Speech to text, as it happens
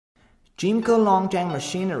Jimco Longjiang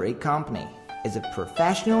Machinery Company is a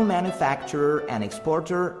professional manufacturer and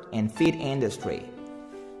exporter in feed industry.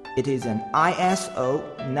 It is an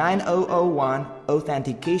ISO 9001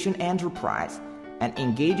 authentication enterprise and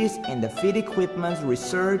engages in the feed equipment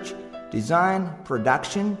research, design,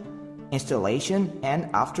 production, installation, and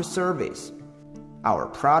after-service. Our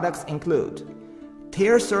products include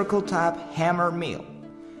tear circle type hammer mill,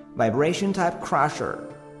 vibration type crusher,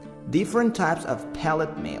 different types of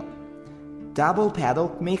pellet mill, double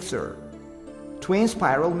pedal mixer, twin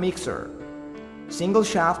spiral mixer, single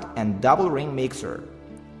shaft and double ring mixer,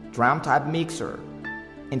 drum type mixer,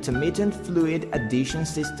 intermittent fluid addition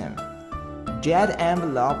system, jet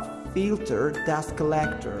envelope filter dust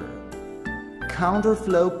collector,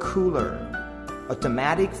 counterflow cooler,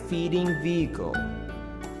 automatic feeding vehicle,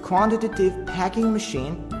 quantitative packing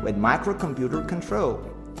machine with microcomputer control,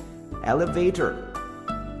 elevator,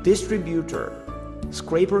 distributor,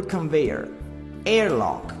 scraper conveyor,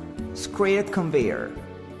 airlock, sprayer conveyor,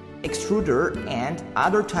 extruder, and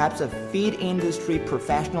other types of feed industry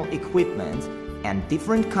professional equipment and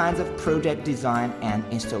different kinds of project design and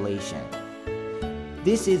installation.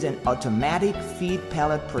 This is an automatic feed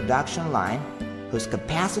pellet production line whose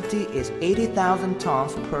capacity is 80,000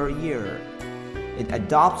 tons per year. It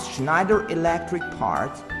adopts Schneider Electric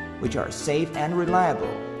parts which are safe and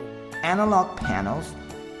reliable, analog panels,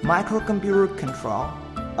 microcomputer control,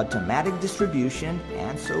 automatic distribution,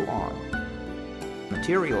 and so on.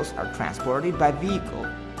 Materials are transported by vehicle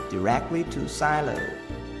directly to silo.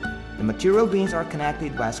 The material bins are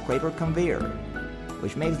connected by a scraper conveyor,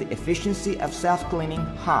 which makes the efficiency of self-cleaning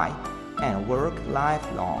high and work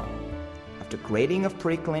lifelong. After grading of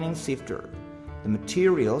pre-cleaning sifter, the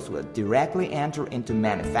materials will directly enter into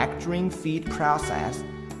manufacturing feed process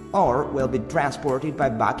or will be transported by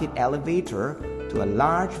bucket elevator to a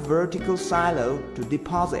large vertical silo to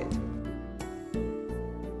deposit.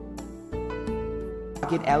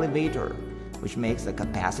 Bucket elevator, which makes the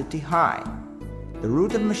capacity high. The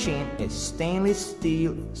root of machine is stainless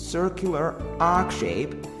steel circular arc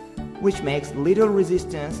shape, which makes little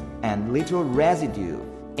resistance and little residue.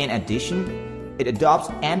 In addition, it adopts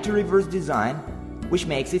anti-reverse design, which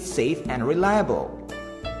makes it safe and reliable.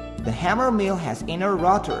 The hammer mill has inner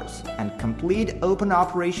rotors and complete open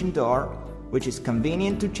operation door, which is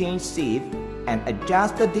convenient to change sieve and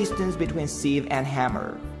adjust the distance between sieve and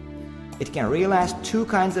hammer. It can realize two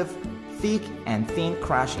kinds of thick and thin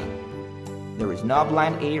crushing. There is no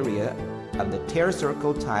blind area of the tear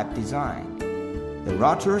circle type design. The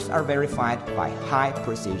rotors are verified by high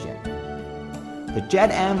precision. The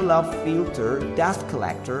jet envelope filter dust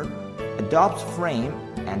collector adopts frame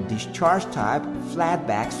and discharge type flat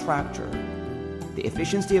back structure. The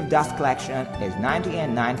efficiency of dust collection is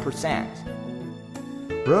 99%.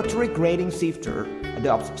 Rotary grading sifter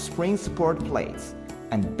adopts spring support plates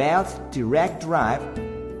and belts direct drive,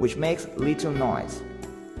 which makes little noise.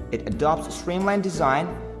 It adopts streamlined design,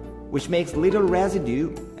 which makes little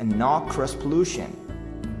residue and no cross pollution.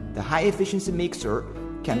 The high efficiency mixer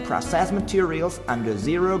can process materials under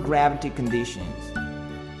zero gravity conditions.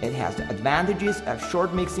 It has the advantages of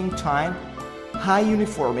short mixing time, high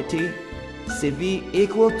uniformity, CV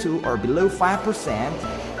equal to or below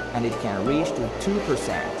 5%, and it can reach to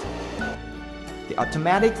 2%. The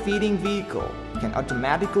automatic feeding vehicle can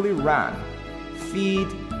automatically run, feed,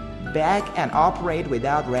 bag, and operate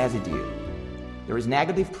without residue. There is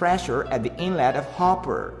negative pressure at the inlet of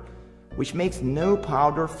hopper, which makes no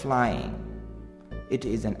powder flying. It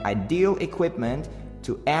is an ideal equipment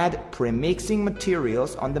to add premixing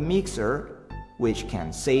materials on the mixer, which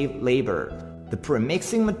can save labor. The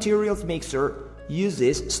premixing materials mixer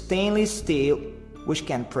uses stainless steel, which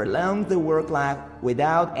can prolong the work life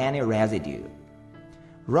without any residue.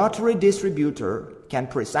 Rotary distributor can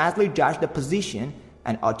precisely judge the position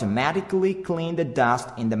and automatically clean the dust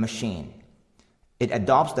in the machine. It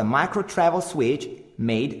adopts the micro travel switch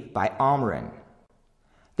made by Omron.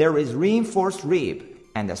 There is reinforced rib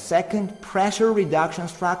and a second pressure reduction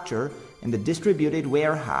structure in the distributed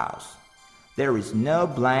warehouse. There is no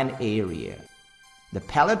blind area. The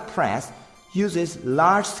pellet press uses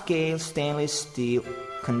large-scale stainless steel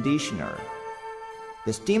conditioner.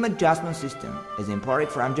 The steam adjustment system is imported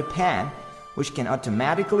from Japan, which can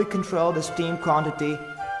automatically control the steam quantity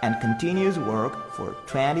and continuous work for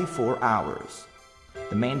 24 hours.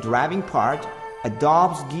 The main driving part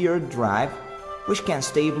adopts geared drive, which can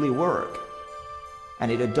stably work,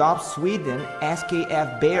 and it adopts Sweden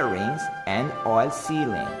SKF bearings and oil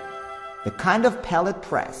sealing. The kind of pellet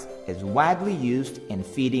press is widely used in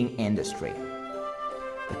feeding industry.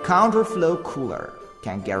 The counterflow cooler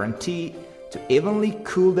can guarantee to evenly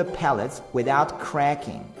cool the pellets without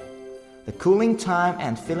cracking. The cooling time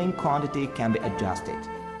and filling quantity can be adjusted.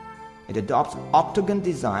 It adopts octagon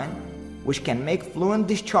design, which can make fluent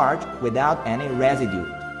discharge without any residue.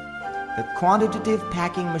 The quantitative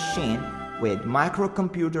packing machine with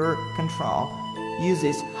microcomputer control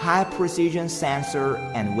uses high-precision sensor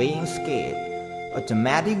and weighing scale,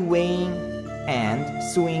 automatic weighing, and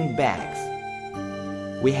sewing bags.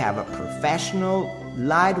 We have a professional,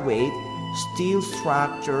 lightweight, steel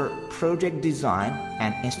structure project design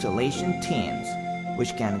and installation teams,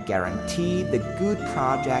 which can guarantee the good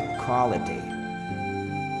project quality.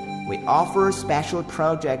 We offer special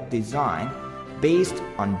project design based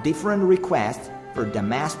on different requests for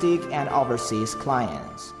domestic and overseas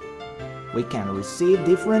clients. We can receive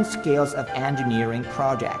different scales of engineering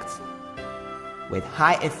projects. With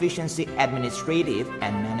high-efficiency administrative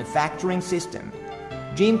and manufacturing system,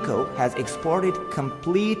 Jimco has exported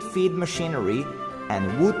complete feed machinery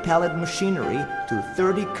and wood pellet machinery to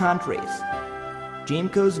 30 countries.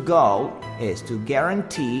 Jimco's goal is to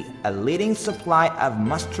guarantee a leading supply of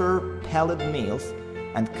master pellet mills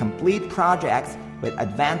and complete projects with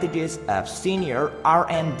advantages of senior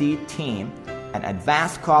R&D team and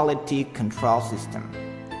advanced quality control system.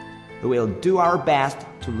 We will do our best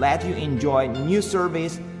to let you enjoy new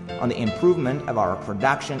service on the improvement of our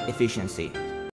production efficiency.